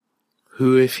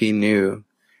Who if he knew?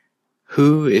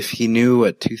 Who, if he knew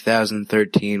what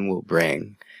 2013 will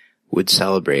bring, would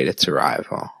celebrate its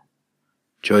arrival?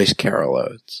 Joyce Carol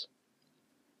Oates.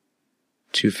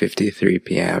 2:53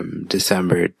 p.m.,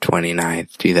 December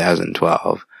 29th,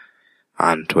 2012,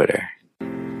 on Twitter.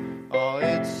 Oh,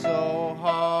 it's so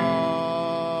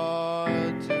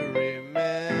hard to remember.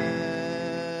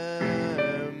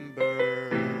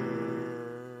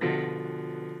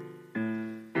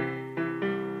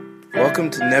 Welcome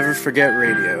to Never Forget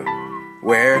Radio,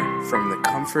 where, from the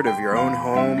comfort of your own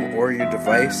home or your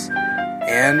device,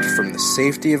 and from the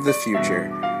safety of the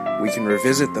future, we can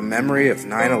revisit the memory of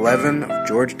 9/11, of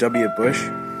George W. Bush,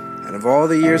 and of all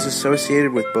the years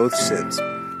associated with both since.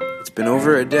 It's been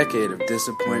over a decade of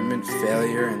disappointment,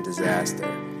 failure, and disaster.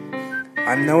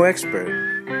 I'm no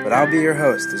expert, but I'll be your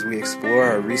host as we explore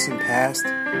our recent past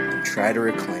and try to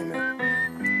reclaim it.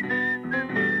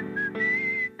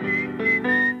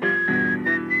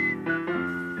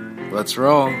 Let's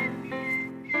roll.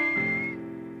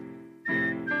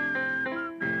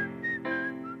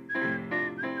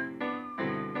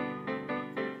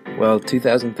 Well,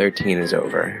 2013 is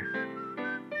over.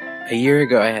 A year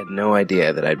ago, I had no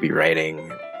idea that I'd be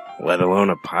writing, let alone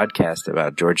a podcast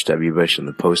about George W. Bush in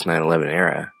the post-9/11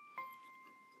 era.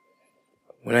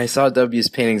 When I saw W's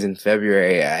paintings in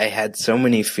February, I had so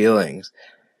many feelings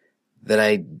that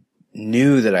I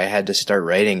knew that I had to start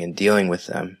writing and dealing with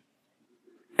them.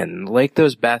 And like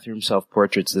those bathroom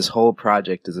self-portraits, this whole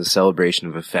project is a celebration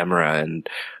of ephemera, and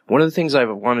one of the things I've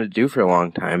wanted to do for a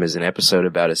long time is an episode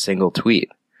about a single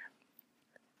tweet.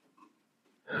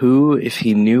 Who, if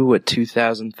he knew what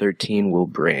 2013 will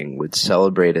bring, would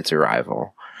celebrate its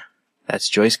arrival? That's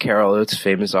Joyce Carol Oates,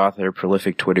 famous author,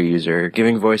 prolific Twitter user,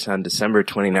 giving voice on December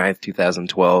 29th,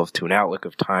 2012 to an outlook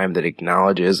of time that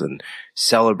acknowledges and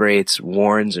celebrates,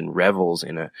 warns, and revels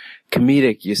in a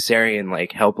comedic,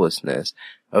 Yossarian-like helplessness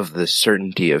of the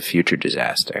certainty of future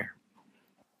disaster.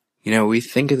 You know, we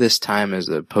think of this time as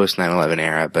the post-9/11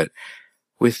 era, but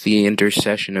with the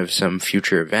intercession of some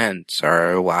future events,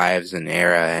 our lives and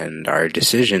era and our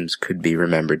decisions could be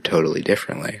remembered totally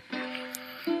differently.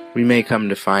 We may come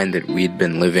to find that we'd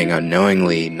been living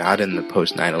unknowingly not in the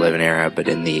post-9/11 era, but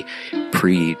in the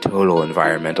pre-total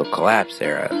environmental collapse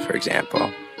era, for example.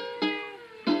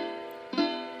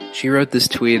 She wrote this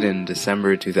tweet in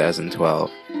December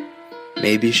 2012.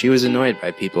 Maybe she was annoyed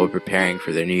by people preparing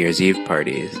for their New Year's Eve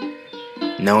parties,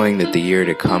 knowing that the year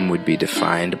to come would be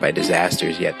defined by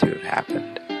disasters yet to have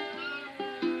happened.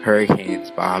 Hurricanes,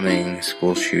 bombings,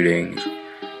 school shootings,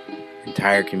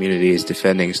 entire communities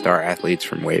defending star athletes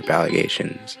from rape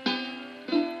allegations.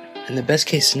 And the best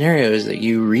case scenario is that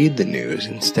you read the news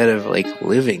instead of,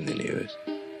 living the news.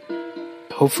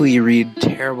 Hopefully you read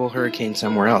terrible hurricane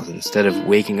somewhere else instead of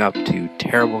waking up to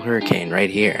terrible hurricane right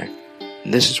here.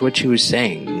 And this is what she was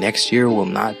saying. Next year will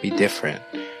not be different.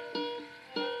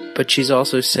 But she's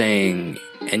also saying,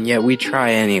 and yet we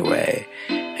try anyway,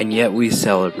 and yet we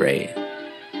celebrate,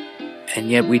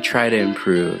 and yet we try to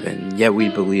improve, and yet we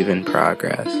believe in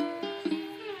progress.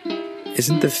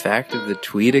 Isn't the fact of the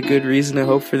tweet a good reason to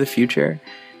hope for the future?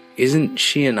 Isn't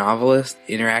she a novelist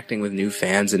interacting with new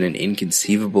fans in an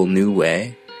inconceivable new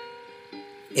way?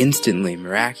 Instantly,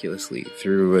 miraculously,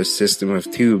 through a system of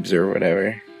tubes or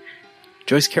whatever.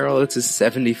 Joyce Carol Oates is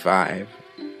 75.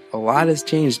 A lot has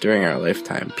changed during our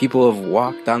lifetime. People have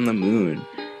walked on the moon.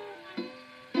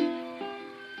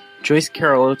 Joyce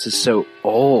Carol Oates is so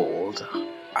old.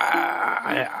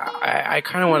 I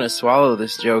kind of want to swallow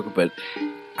this joke, but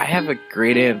I have a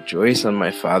great Aunt Joyce on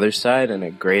my father's side and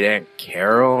a great Aunt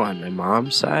Carol on my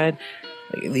mom's side.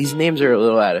 These names are a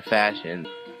little out of fashion.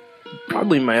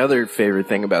 Probably my other favorite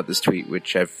thing about this tweet,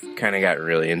 which I've kind of gotten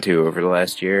really into over the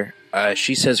last year,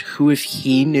 she says, who if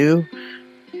he knew?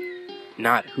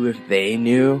 Not who if they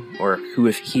knew, or who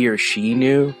if he or she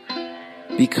knew,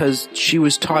 because she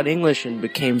was taught English and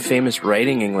became famous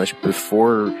writing English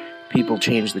before people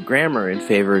changed the grammar in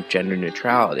favor of gender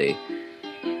neutrality.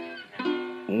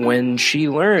 When she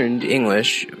learned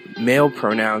English, male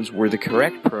pronouns were the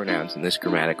correct pronouns in this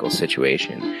grammatical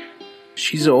situation.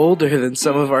 She's older than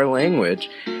some of our language,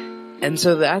 and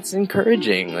so that's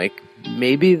encouraging.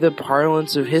 Maybe the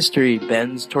parlance of history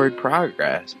bends toward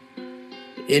progress.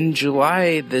 In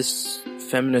July, this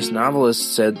feminist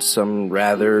novelist said some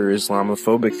rather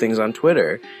Islamophobic things on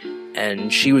Twitter,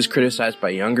 and she was criticized by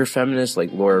younger feminists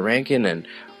like Laura Rankin and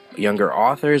younger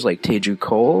authors like Teju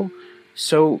Cole.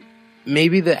 So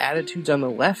maybe the attitudes on the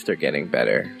left are getting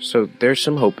better. So there's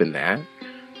some hope in that.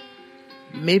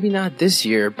 Maybe not this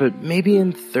year, but maybe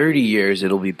in 30 years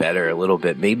it'll be better a little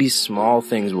bit. Maybe small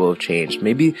things will have changed.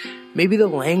 Maybe the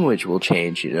language will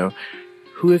change,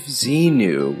 Who, if Z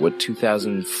knew what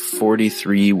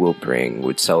 2043 will bring,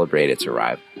 would celebrate its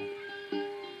arrival?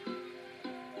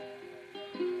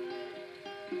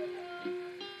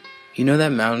 You know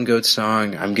that Mountain Goat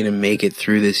song, I'm gonna make it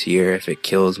through this year if it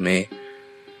kills me?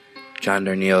 John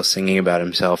Darnielle singing about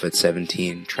himself at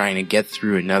 17, trying to get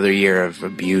through another year of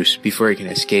abuse before he can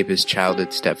escape his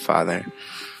childhood stepfather.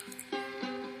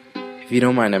 If you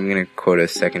don't mind, I'm gonna quote a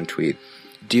second tweet.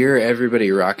 Dear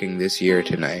everybody rocking this year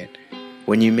tonight,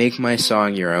 when you make my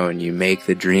song your own, you make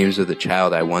the dreams of the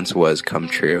child I once was come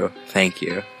true. Thank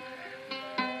you.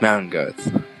 Mountain Goats.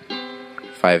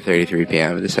 5:33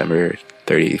 p.m. December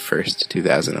 31st,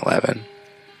 2011.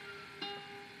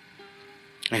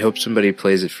 I hope somebody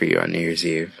plays it for you on New Year's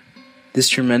Eve. This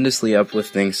tremendously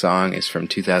uplifting song is from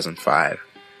 2005.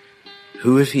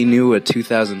 Who, if he knew what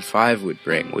 2005 would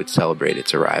bring, would celebrate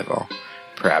its arrival?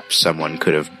 Perhaps someone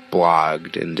could have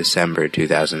blogged in December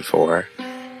 2004.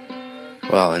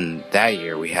 Well, in that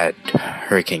year we had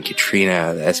Hurricane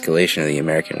Katrina, the escalation of the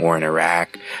American war in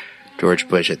Iraq, George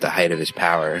Bush at the height of his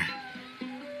power.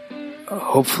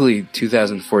 Hopefully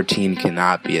 2014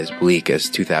 cannot be as bleak as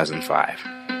 2005.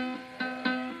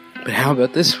 But how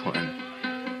about this one?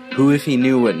 Who, if he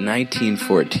knew what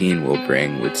 1914 will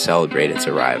bring, would celebrate its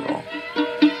arrival?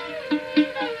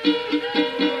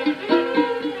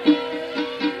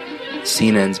 The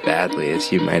scene ends badly,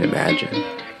 as you might imagine,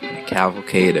 in a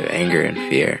cavalcade of anger and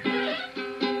fear.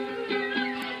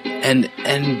 And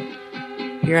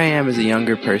here I am as a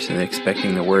younger person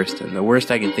expecting the worst, and the worst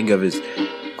I can think of is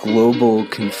global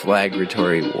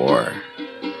conflagratory war.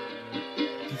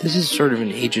 This is sort of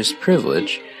an ageist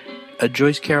privilege. A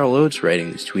Joyce Carol Oates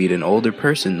writing this tweet, an older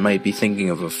person might be thinking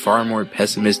of a far more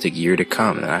pessimistic year to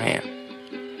come than I am.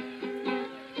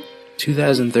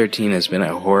 2013 has been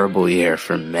a horrible year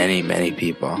for many, many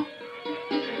people.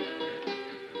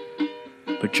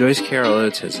 But Joyce Carol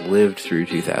Oates has lived through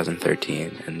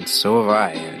 2013, and so have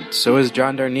I, and so has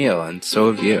John Darnielle, and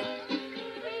so have you.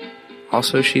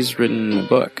 Also, she's written a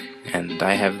book, and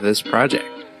I have this project.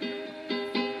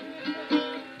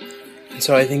 And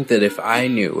so I think that if I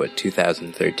knew what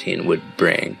 2013 would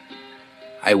bring,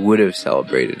 I would have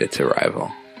celebrated its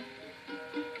arrival.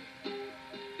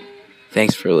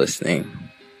 Thanks for listening.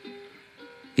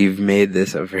 You've made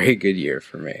this a very good year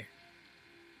for me.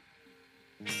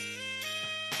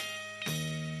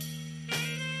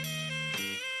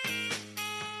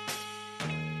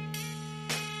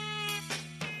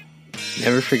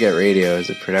 Never Forget Radio is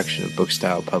a production of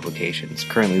Bookstyle Publications,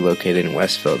 currently located in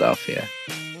West Philadelphia.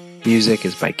 Music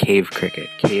is by Cave Cricket,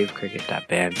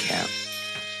 cavecricket.bandcamp.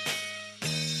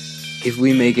 If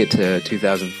we make it to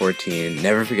 2014,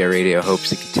 Never Forget Radio hopes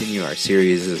to continue our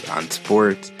series on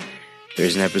sports.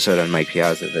 There's an episode on Mike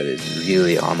Piazza that is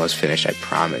really almost finished, I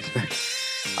promise.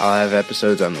 I'll have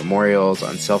episodes on memorials,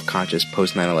 on self-conscious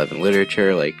post-9/11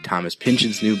 literature, like Thomas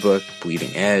Pynchon's new book,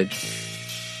 Bleeding Edge.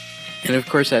 And of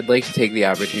course, I'd like to take the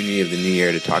opportunity of the new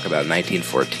year to talk about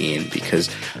 1914, because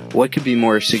what could be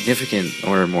more significant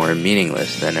or more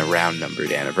meaningless than a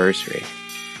round-numbered anniversary?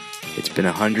 It's been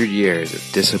 100 years of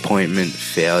disappointment,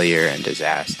 failure, and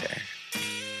disaster.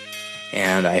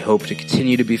 And I hope to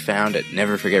continue to be found at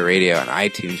Never Forget Radio on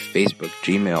iTunes, Facebook,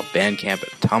 Gmail, Bandcamp,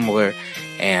 and Tumblr,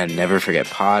 and Never Forget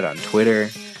Pod on Twitter.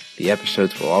 The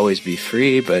episodes will always be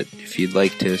free, but if you'd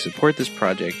like to support this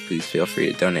project, please feel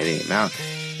free to donate any amount.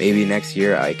 Maybe next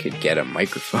year I could get a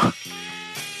microphone.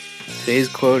 Today's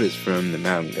quote is from the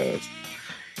Mountain Goats.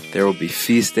 There will be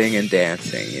feasting and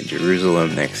dancing in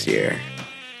Jerusalem next year.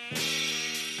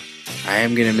 I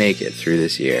am going to make it through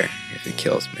this year if it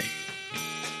kills me.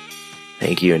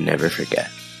 Thank you, and never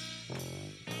forget.